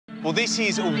Well, this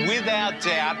is without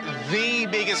doubt the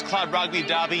biggest club rugby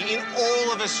derby in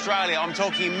all of Australia. I'm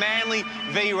talking Manly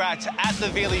v Rats at the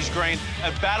Village Green, a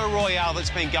battle royale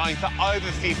that's been going for over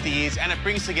 50 years, and it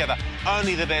brings together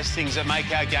only the best things that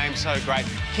make our game so great.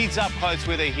 Kids up close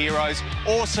with their heroes,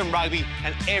 awesome rugby,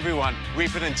 and everyone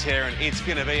ripping and tearing. It's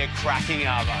going to be a cracking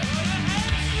arvo.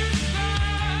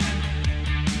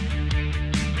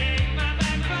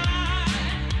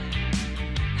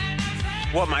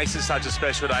 What makes it such a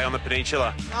special day on the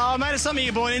peninsula? Oh, mate, it's something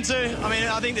you're born into. I mean,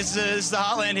 I think this is the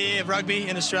heartland here of rugby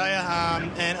in Australia.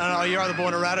 And you're either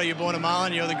born a Rat or you're born a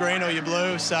Marlin. You're the green or you're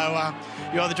blue. So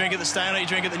you either drink at the Stone or you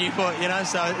drink at the Newport, you know.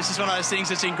 So it's just one of those things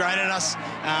that's ingrained in us.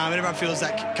 And everyone feels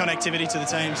that connectivity to the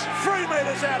teams. 3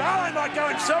 metres out. Arlo might go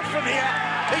himself from here.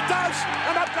 He does.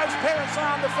 And up goes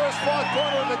Parasam, the first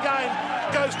 5-pointer of the game.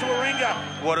 Goes to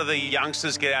Warringah. What do the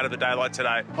youngsters get out of the daylight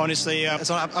today? Honestly, it's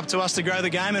up to us to grow the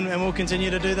game, and we'll continue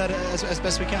to do that as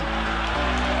best we can.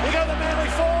 Here go the Manly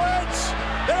forwards.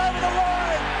 They're over the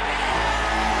line.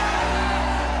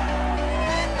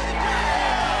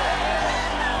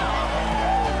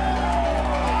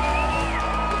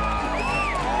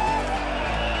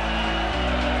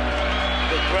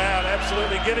 The crowd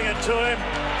absolutely getting it to him.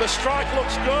 The strike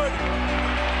looks good.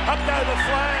 Up go the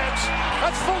flags.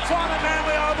 That's full time at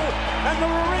Manly Oval, and the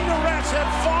Warringah Rats have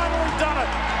finally done it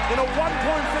in a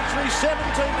 1-point victory,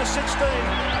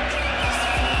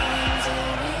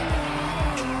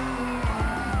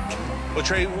 17-16. Well,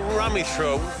 Tree, run me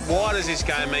through it. Why does this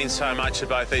game mean so much to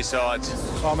both these sides?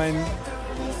 I mean,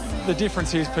 the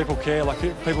difference is people care, like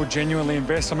people genuinely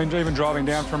invest. I mean, even driving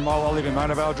down from, I live in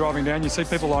Mona Vale, driving down, you see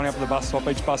people lining up at the bus stop,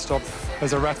 each bus stop,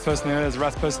 there's a Rats person there, there's a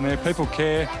Rats person there, people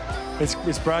care.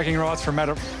 It's bragging rights for a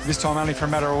matter, this time only for a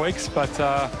matter of weeks, but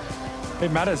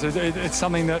it matters. It's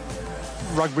something that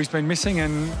rugby's been missing,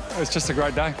 and it's just a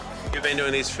great day. You've been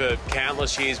doing this for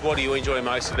countless years. What do you enjoy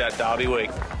most about Derby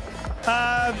Week?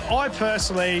 I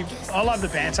personally, I love the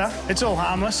banter. It's all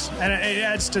harmless, and it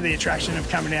adds to the attraction of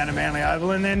coming down to Manly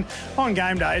Oval. And then on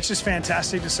game day, it's just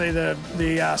fantastic to see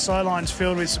the sidelines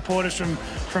filled with supporters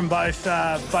from both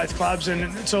clubs,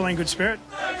 and it's all in good spirit.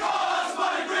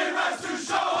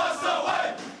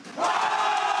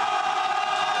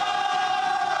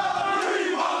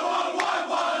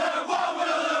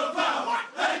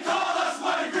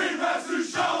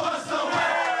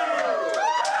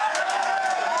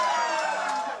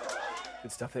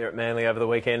 Good stuff there at Manly over the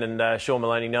weekend, and Sean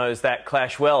Maloney knows that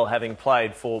clash well, having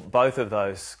played for both of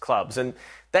those clubs. And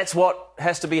that's what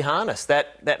has to be harnessed,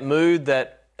 that mood,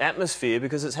 that atmosphere,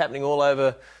 because it's happening all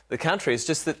over the country. It's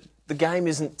just that the game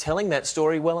isn't telling that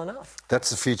story well enough.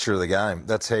 That's the future of the game.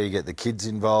 That's how you get the kids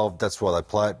involved. That's why they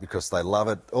play it, because they love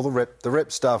it. All the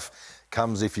rep stuff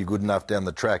comes if you're good enough down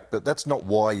the track, but that's not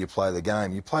why you play the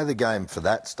game. You play the game for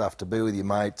that stuff, to be with your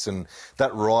mates, and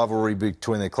that rivalry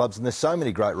between their clubs. And there's so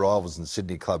many great rivals in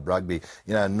Sydney Club Rugby.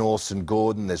 You know, Norths and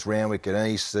Gordon, there's Randwick and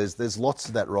East. There's lots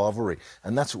of that rivalry,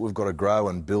 and that's what we've got to grow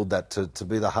and build that to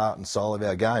be the heart and soul of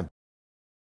our game.